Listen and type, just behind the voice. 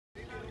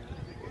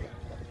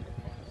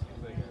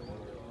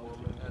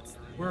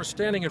We're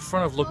standing in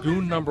front of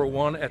Lagoon number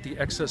 1 at the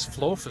excess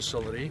flow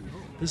facility.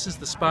 This is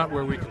the spot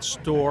where we can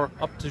store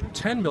up to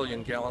 10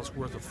 million gallons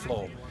worth of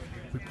flow.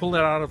 We pull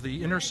that out of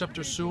the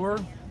interceptor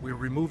sewer, we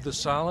remove the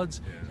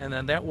solids, and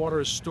then that water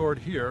is stored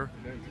here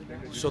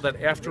so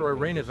that after a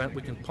rain event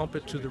we can pump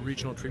it to the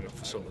regional treatment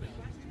facility.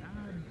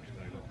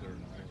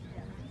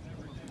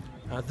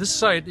 This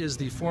site is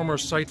the former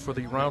site for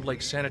the Round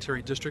Lake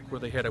Sanitary District,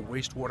 where they had a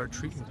wastewater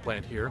treatment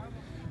plant here.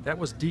 That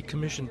was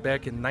decommissioned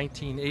back in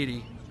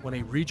 1980 when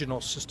a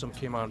regional system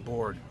came on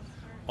board.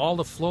 All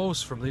the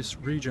flows from this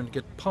region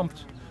get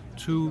pumped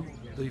to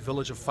the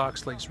Village of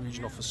Fox Lakes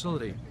Regional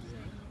Facility.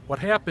 What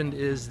happened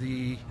is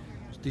the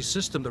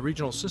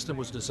regional system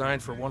was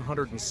designed for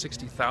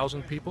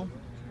 160,000 people.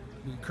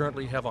 We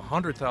currently have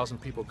 100,000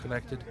 people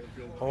connected.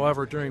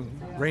 However, during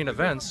rain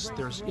events,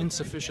 there's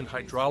insufficient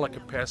hydraulic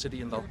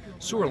capacity in the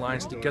sewer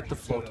lines to get the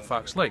flow to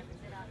Fox Lake.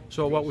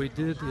 So what we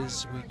did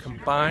is we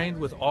combined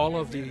with all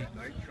of the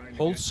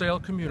wholesale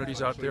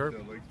communities out there,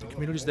 the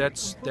communities that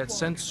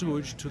send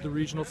sewage to the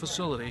regional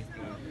facility,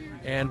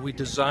 and we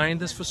designed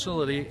this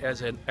facility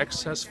as an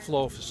excess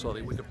flow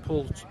facility. We could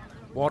pull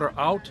water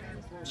out,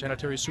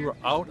 sanitary sewer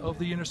out of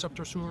the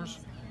interceptor sewers,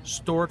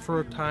 store it for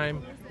a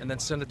time, and then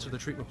send it to the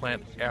treatment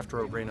plant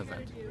after a rain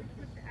event.